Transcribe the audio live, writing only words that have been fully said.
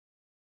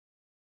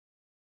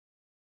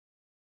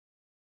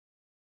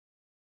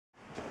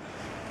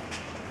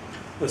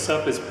What's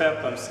up? It's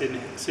Pep. I'm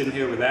sitting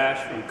here with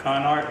Ash from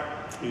Conart.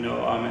 You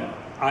know, I'm an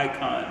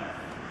icon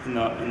in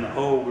the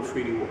whole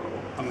graffiti world.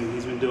 I mean,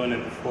 he's been doing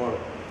it before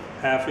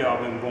half y'all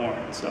been born.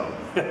 So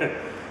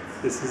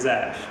this is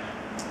Ash.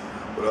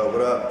 What up?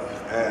 What up?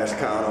 Ash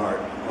Conart,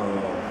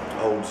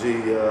 OG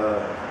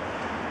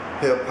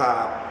hip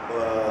hop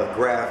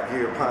graph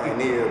gear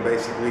pioneer.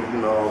 Basically, you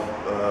know,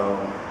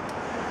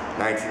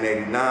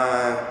 1989.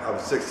 I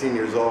was 16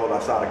 years old. I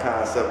saw the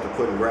concept of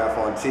putting graph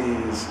on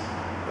tees.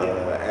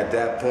 At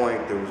that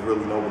point, there was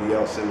really nobody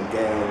else in the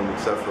game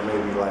except for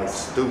maybe like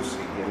Stussy,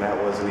 and that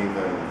wasn't even,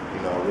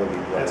 you know, really.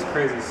 Like, that's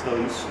crazy. So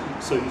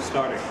you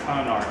started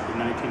Conart in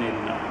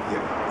 1989.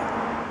 Yeah.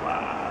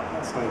 Wow.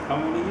 That's like how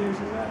many years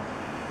is that?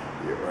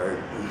 Yeah, right.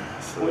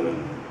 So,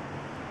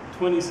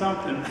 20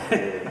 something.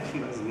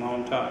 That's a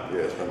long time.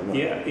 Yeah, it's been a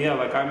minute. Yeah.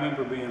 Like I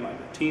remember being like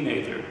a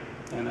teenager,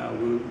 and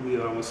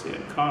we almost said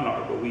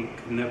Conart, but we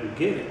could never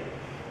get it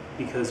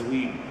because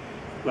we're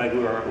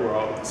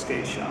all at the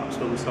skate shop,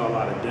 so we saw a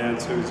lot of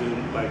dancers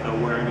and like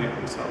wearing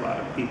it. We saw a lot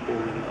of people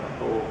in the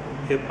whole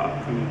hip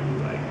hop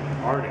community, like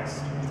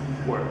artists,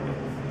 wearing it.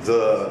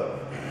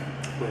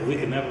 But we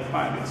could never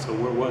find it. So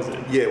where was it?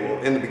 Yeah,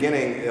 well, in the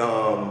beginning,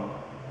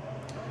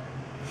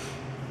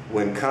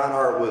 when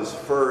Conart was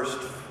first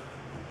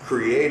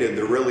created,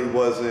 there really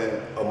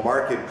wasn't a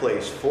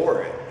marketplace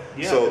for it.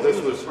 Yeah, so this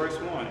was the first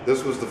one.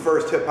 This was the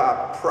first hip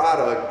hop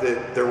product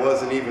that there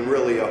wasn't even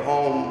really a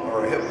home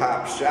or a hip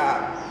hop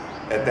shop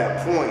at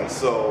that point.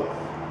 So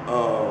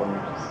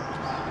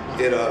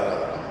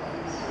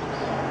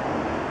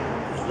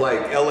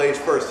like LA's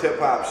first hip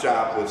hop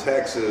shop was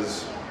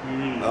Hex's,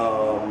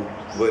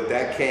 but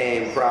that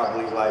came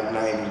probably like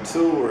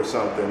 92 or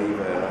something, even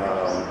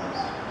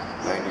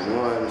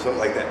 91, something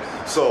like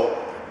that. So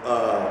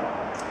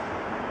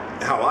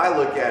how I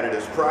look at it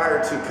is,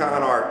 prior to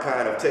Conart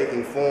kind of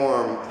taking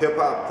form, hip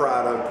hop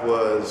product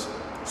was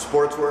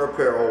sportswear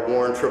apparel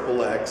worn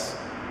XXX,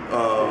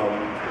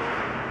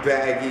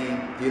 baggy,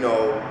 you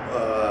know,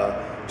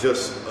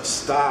 just a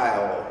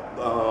style.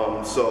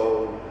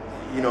 So,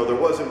 you know, there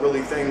wasn't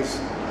really things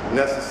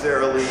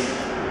necessarily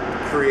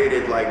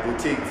created like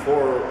boutique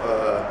for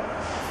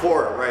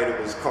it, right? It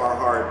was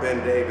Carhartt,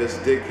 Ben Davis,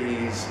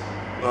 Dickies,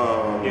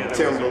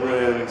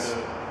 Timberlands.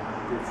 Like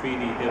a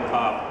graffiti hip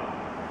hop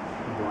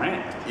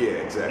brand. Yeah,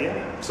 exactly.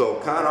 Yeah. So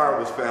Conart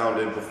was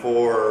founded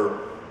before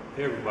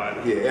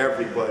everybody. Yeah,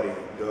 everybody.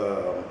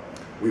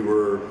 We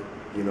were,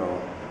 you know,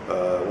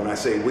 when I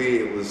say we,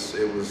 it was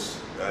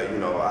you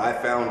know, I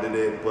founded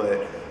it,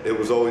 but it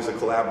was always a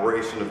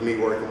collaboration of me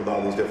working with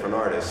all these different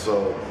artists.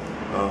 So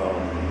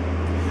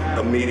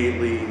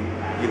immediately,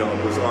 you know,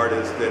 it was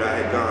artists that I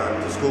had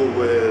gone to school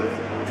with.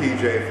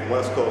 PJ from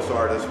West Coast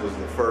Artists was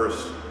the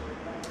first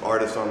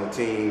artist on the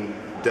team.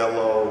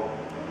 Dello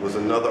was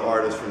another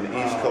artist from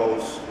the East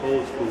Coast.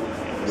 Old school.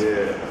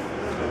 Yeah.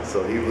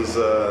 So he was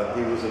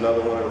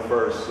another one of the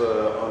first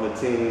on the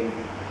team.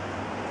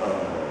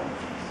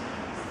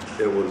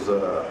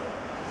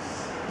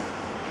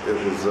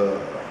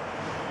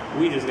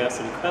 We just got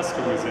some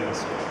customers in the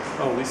store.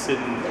 Oh, we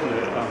sitting in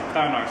the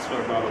Conart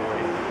store, by the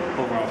way,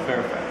 over on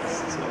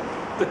Fairfax. So.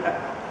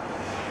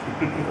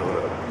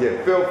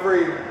 Yeah, feel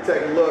free to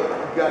take a look.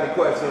 If you got any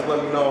questions,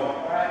 let me know.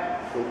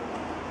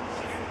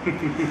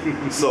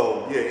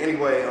 So yeah,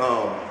 anyway,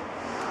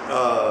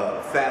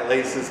 Fat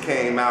Laces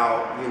came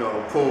out, you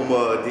know,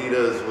 Puma,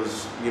 Adidas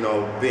was, you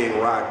know, being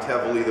rocked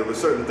heavily. There were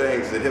certain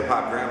things that hip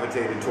hop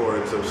gravitated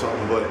towards or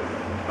something, but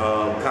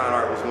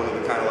Conart was one of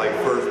the kind of like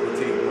first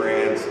boutique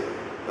brands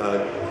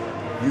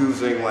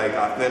using like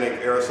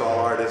authentic aerosol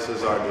artists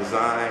as our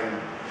design,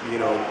 you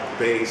know,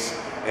 base.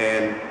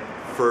 And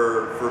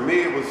for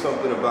me, it was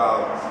something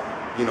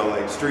about, you know,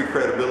 like street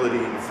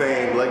credibility,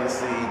 fame,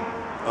 legacy.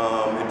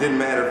 It didn't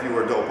matter if you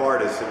were a dope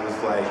artist. It was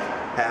like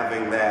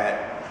having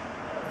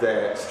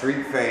that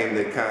street fame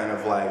that kind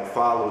of like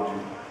followed you.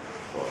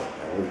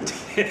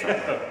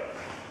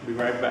 Be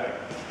right back.